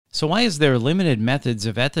So why is there limited methods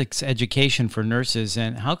of ethics education for nurses,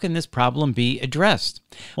 and how can this problem be addressed?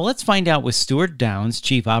 Well, let's find out with Stuart Downs,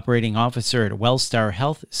 Chief Operating Officer at Wellstar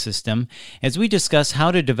Health System, as we discuss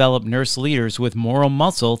how to develop nurse leaders with moral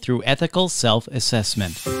muscle through ethical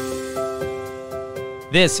self-assessment.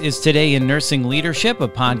 This is Today in Nursing Leadership, a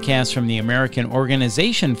podcast from the American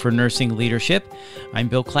Organization for Nursing Leadership. I'm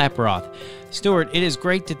Bill Klaproth. Stuart, it is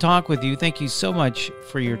great to talk with you. Thank you so much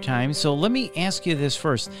for your time. So let me ask you this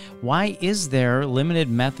first. Why is there limited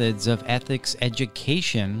methods of ethics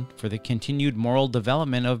education for the continued moral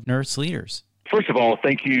development of nurse leaders? First of all,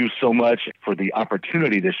 thank you so much for the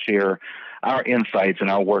opportunity to share our insights and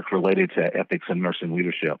our work related to ethics and nursing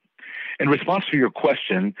leadership. In response to your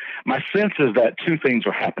question, my sense is that two things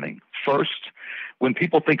are happening. First, when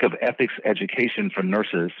people think of ethics education for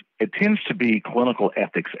nurses, it tends to be clinical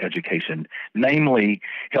ethics education, namely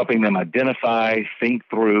helping them identify, think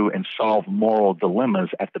through, and solve moral dilemmas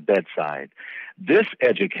at the bedside. This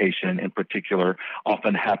education in particular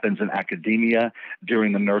often happens in academia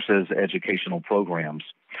during the nurses' educational programs.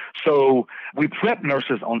 So we prep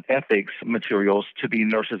nurses on ethics materials to be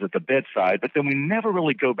nurses at the bedside, but then we never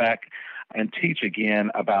really go back and teach again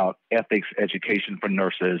about ethics education for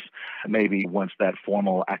nurses, maybe once that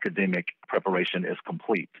formal academic preparation is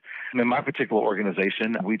complete. In my particular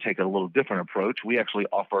organization, we take a little different approach. We actually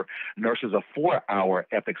offer nurses a 4-hour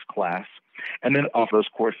ethics class and then offer those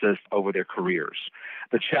courses over their careers.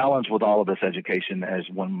 The challenge with all of this education, as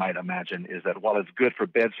one might imagine, is that while it's good for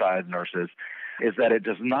bedside nurses, is that it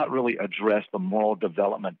does not really address the moral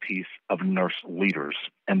development piece of nurse leaders,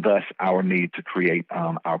 and thus our need to create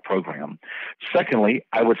our program. Secondly,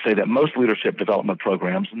 I would say that most leadership development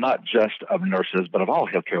programs, not just of nurses, but of all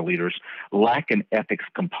healthcare leaders, lack an ethics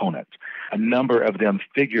component. A number of them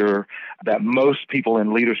figure that most people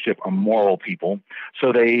in leadership are moral people,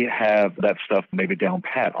 so they have that stuff maybe down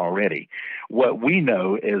pat already. What we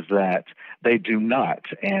know is that they do not,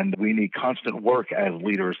 and we need constant work as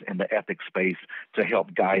leaders in the ethics space to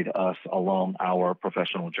help guide us along our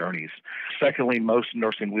professional journeys. Secondly, most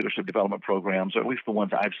nursing leadership development programs, or at least the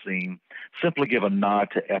ones I've seen, simply give a nod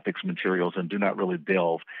to ethics materials and do not really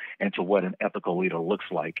delve into what an ethical leader looks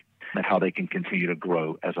like and how they can continue to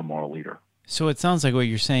grow as a moral leader. So it sounds like what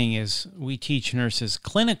you're saying is we teach nurses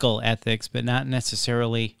clinical ethics, but not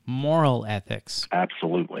necessarily moral ethics.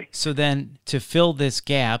 Absolutely. So then to fill this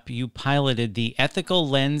gap, you piloted the Ethical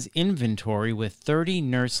Lens Inventory with 30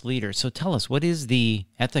 nurse leaders. So tell us, what is the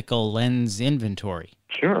Ethical Lens Inventory?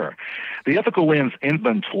 Sure. The Ethical Lens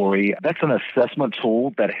Inventory, that's an assessment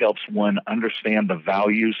tool that helps one understand the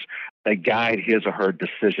values that guide his or her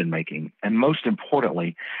decision making, and most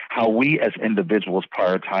importantly, how we as individuals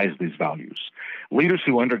prioritize these values. Leaders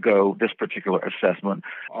who undergo this particular assessment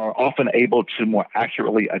are often able to more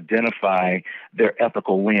accurately identify their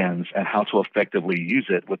ethical lens and how to effectively use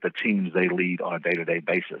it with the teams they lead on a day-to-day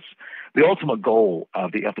basis. The ultimate goal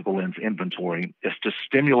of the Ethical Lens Inventory is to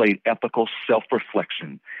stimulate ethical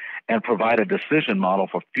self-reflection and provide a decision model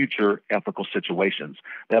for future ethical situations.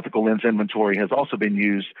 The Ethical Lens Inventory has also been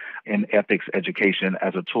used in ethics education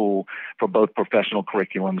as a tool for both professional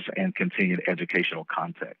curriculums and continued educational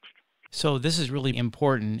context. So this is really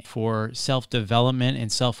important for self-development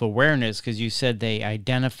and self-awareness because you said they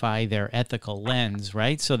identify their ethical lens,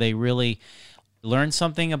 right? So they really learn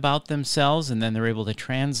something about themselves, and then they're able to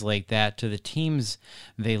translate that to the teams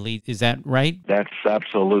they lead. Is that right? That's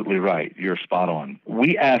absolutely right. You're spot on.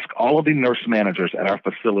 We ask all of the nurse managers at our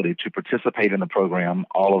facility to participate in the program.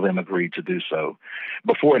 All of them agreed to do so.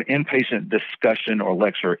 Before an inpatient discussion or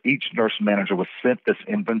lecture, each nurse manager was sent this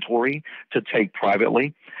inventory to take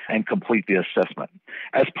privately and complete the assessment.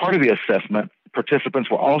 As part of the assessment, participants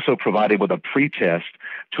were also provided with a pretest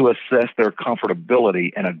to assess their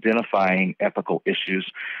comfortability in identifying ethical issues,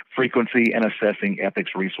 frequency, and assessing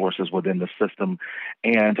ethics resources within the system,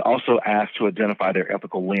 and also asked to identify their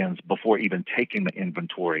ethical lens before even taking the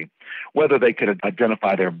inventory. Whether they could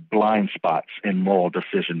identify their blind spots in moral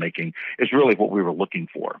decision-making is really what we were looking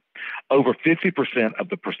for. Over 50% of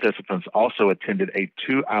the participants also attended a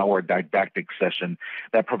 2-hour didactic session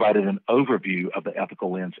that provided an overview of the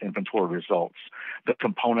Ethical Lens Inventory results, the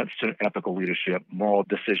components to ethical leadership, moral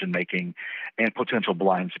decision-making, and potential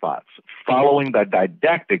blind spots. Following the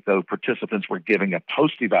didactic, though, participants were giving a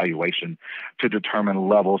post-evaluation to determine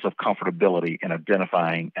levels of comfortability in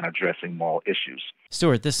identifying and addressing moral issues.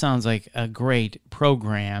 Stuart, this sounds like a great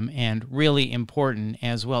program and really important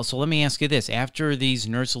as well. So let me ask you this. After these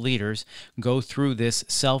nurse leaders go through this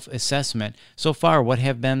self-assessment, so far, what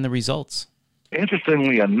have been the results?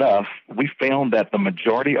 Interestingly enough, we found that the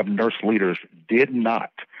majority of nurse leaders did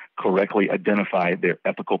not correctly identify their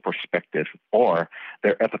ethical perspective or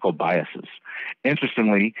their ethical biases.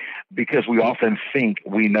 Interestingly, because we often think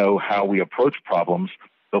we know how we approach problems,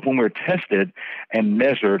 but when we're tested and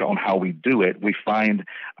measured on how we do it, we find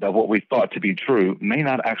that what we thought to be true may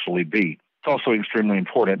not actually be. It's also extremely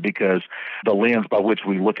important because the lens by which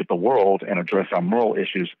we look at the world and address our moral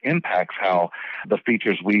issues impacts how the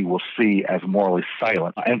features we will see as morally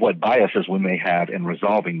silent and what biases we may have in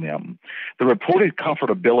resolving them. The reported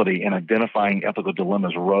comfortability in identifying ethical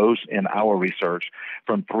dilemmas rose in our research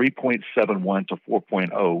from 3.71 to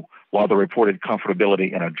 4.0, while the reported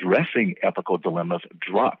comfortability in addressing ethical dilemmas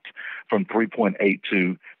dropped from 3.82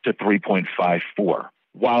 to 3.54.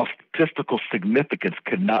 While statistical significance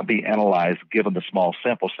could not be analyzed given the small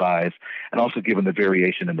sample size and also given the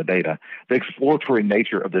variation in the data, the exploratory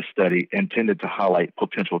nature of this study intended to highlight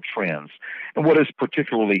potential trends. And what is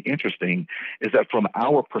particularly interesting is that from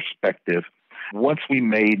our perspective, once we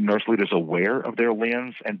made nurse leaders aware of their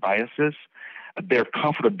lens and biases, their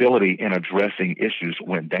comfortability in addressing issues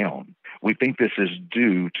went down. We think this is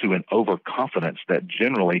due to an overconfidence that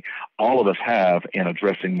generally all of us have in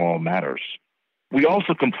addressing moral matters. We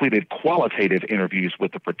also completed qualitative interviews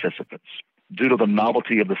with the participants. Due to the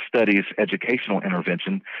novelty of the study's educational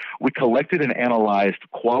intervention, we collected and analyzed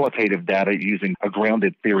qualitative data using a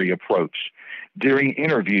grounded theory approach. During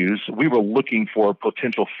interviews, we were looking for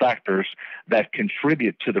potential factors that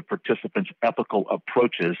contribute to the participants' ethical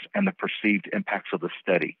approaches and the perceived impacts of the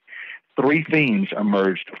study. 3 themes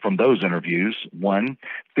emerged from those interviews. 1,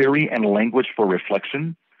 theory and language for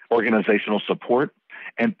reflection, organizational support,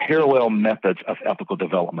 and parallel methods of ethical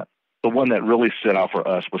development. The one that really stood out for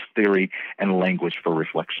us was theory and language for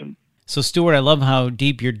reflection. So, Stuart, I love how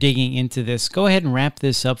deep you're digging into this. Go ahead and wrap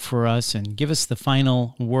this up for us and give us the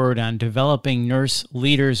final word on developing nurse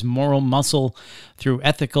leaders' moral muscle through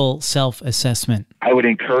ethical self-assessment. I would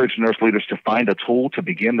encourage nurse leaders to find a tool to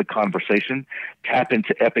begin the conversation, tap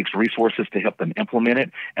into Epic's resources to help them implement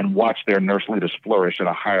it, and watch their nurse leaders flourish at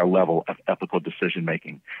a higher level of ethical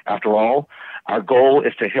decision-making. After all, our goal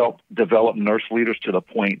is to help develop nurse leaders to the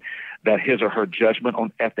point that his or her judgment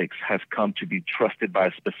on ethics has come to be trusted by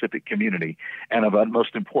a specific community and of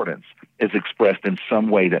utmost importance is expressed in some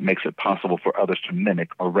way that makes it possible for others to mimic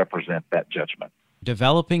or represent that judgment.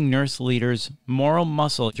 Developing nurse leaders' moral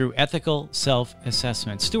muscle through ethical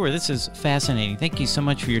self-assessment. Stuart, this is fascinating. Thank you so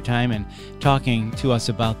much for your time and talking to us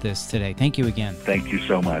about this today. Thank you again. Thank you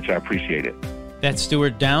so much. I appreciate it. That's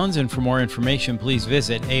Stuart Downs, and for more information, please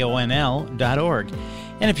visit aonl.org.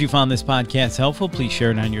 And if you found this podcast helpful, please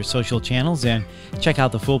share it on your social channels and check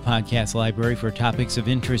out the full podcast library for topics of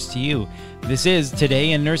interest to you. This is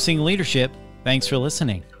Today in Nursing Leadership. Thanks for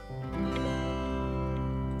listening.